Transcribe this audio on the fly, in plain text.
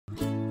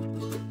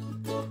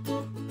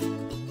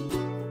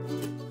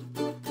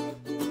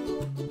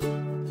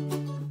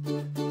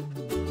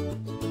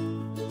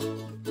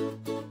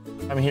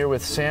I'm here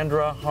with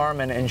Sandra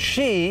Harmon, and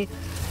she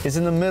is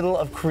in the middle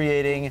of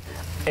creating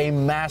a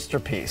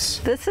masterpiece.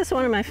 This is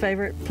one of my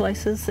favorite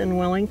places in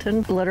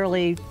Wellington.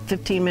 Literally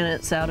 15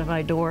 minutes out of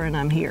my door and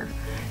I'm here.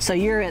 So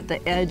you're at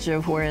the edge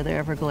of where the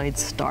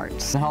Everglades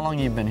starts. How long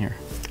have you been here?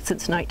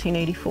 Since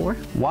 1984.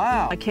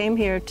 Wow. I came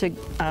here to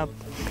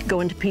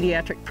go into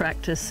pediatric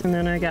practice, and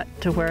then I got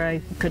to where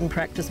I couldn't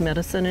practice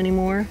medicine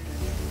anymore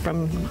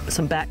from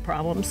some back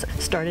problems.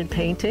 Started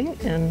painting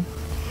and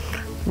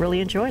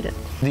really enjoyed it.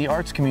 The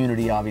arts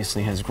community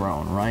obviously has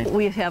grown, right?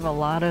 We have a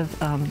lot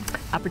of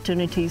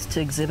opportunities to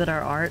exhibit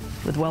our art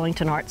with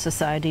Wellington Art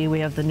Society.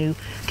 We have the new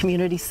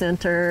community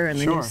center and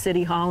the new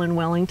city hall in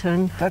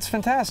Wellington. That's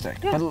fantastic.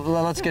 Yeah. But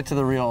let's get to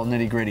the real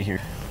nitty-gritty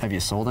here. Have you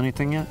sold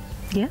anything yet?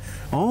 Yes.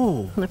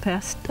 Oh. In the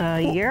past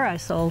year, I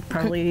sold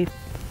probably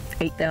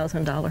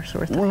 $8,000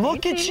 worth of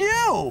Look at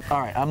you! All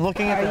right, I'm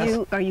looking at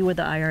this. Are you with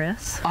the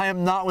IRS? I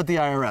am not with the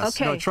IRS.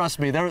 Okay. No, trust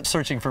me, they're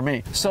searching for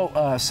me.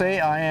 So, say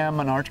I am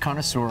an art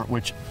connoisseur,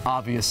 which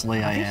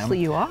obviously I am. Obviously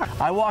you are.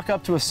 I walk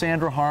up to a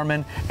Sandra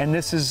Harmon, and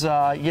this is,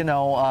 you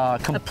know...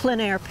 a plein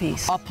air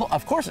piece.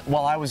 Of course,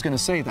 well, I was going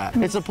to say that.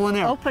 It's a plein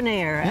air. Open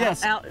air.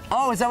 Yes.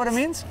 Oh, is that what it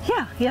means?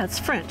 Yeah, it's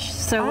French.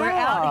 So we're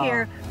out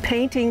here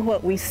painting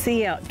what we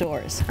see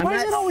outdoors. Why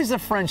is it always the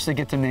French that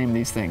get to name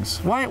these things?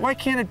 Why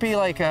can't it be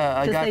like a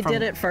guy from... Because they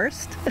did it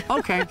first.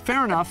 Okay,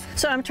 fair enough.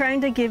 So I'm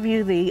trying to give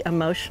you the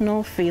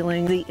emotional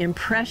feeling, the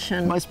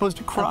impression. Am I supposed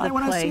to cry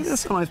when I see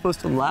this? Am I supposed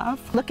to laugh?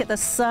 Look at the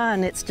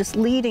sun. It's just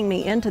leading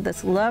me into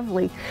this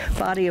lovely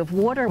body of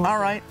water. All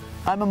right,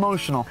 I'm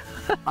emotional.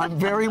 I'm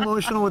very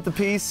emotional with the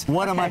piece.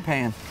 What am I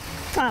paying?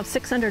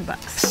 $600.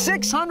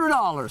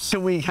 $600.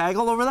 Can we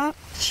haggle over that?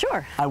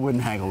 Sure. I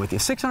wouldn't haggle with you.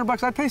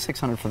 $600. I'd pay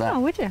 $600 for that. Oh,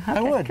 would you? Okay,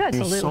 I would. Good.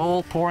 Your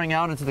soul pouring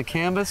out into the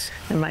canvas.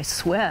 And my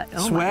sweat.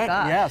 Oh Sweat? My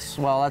gosh. Yes.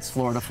 Well, that's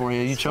Florida for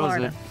you. You chose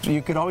Florida. it.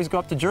 You could always go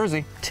up to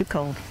Jersey. Too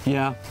cold.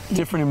 Yeah.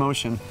 Different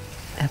emotion.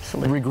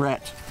 Absolutely.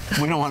 Regret.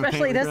 We don't want to pay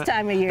regret. Especially this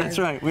time of year. That's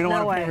right. We don't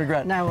want to pay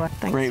regret. No,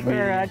 thanks Great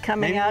for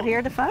coming out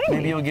here to find me.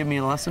 Maybe you'll give me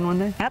a lesson one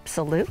day?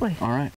 Absolutely. All right.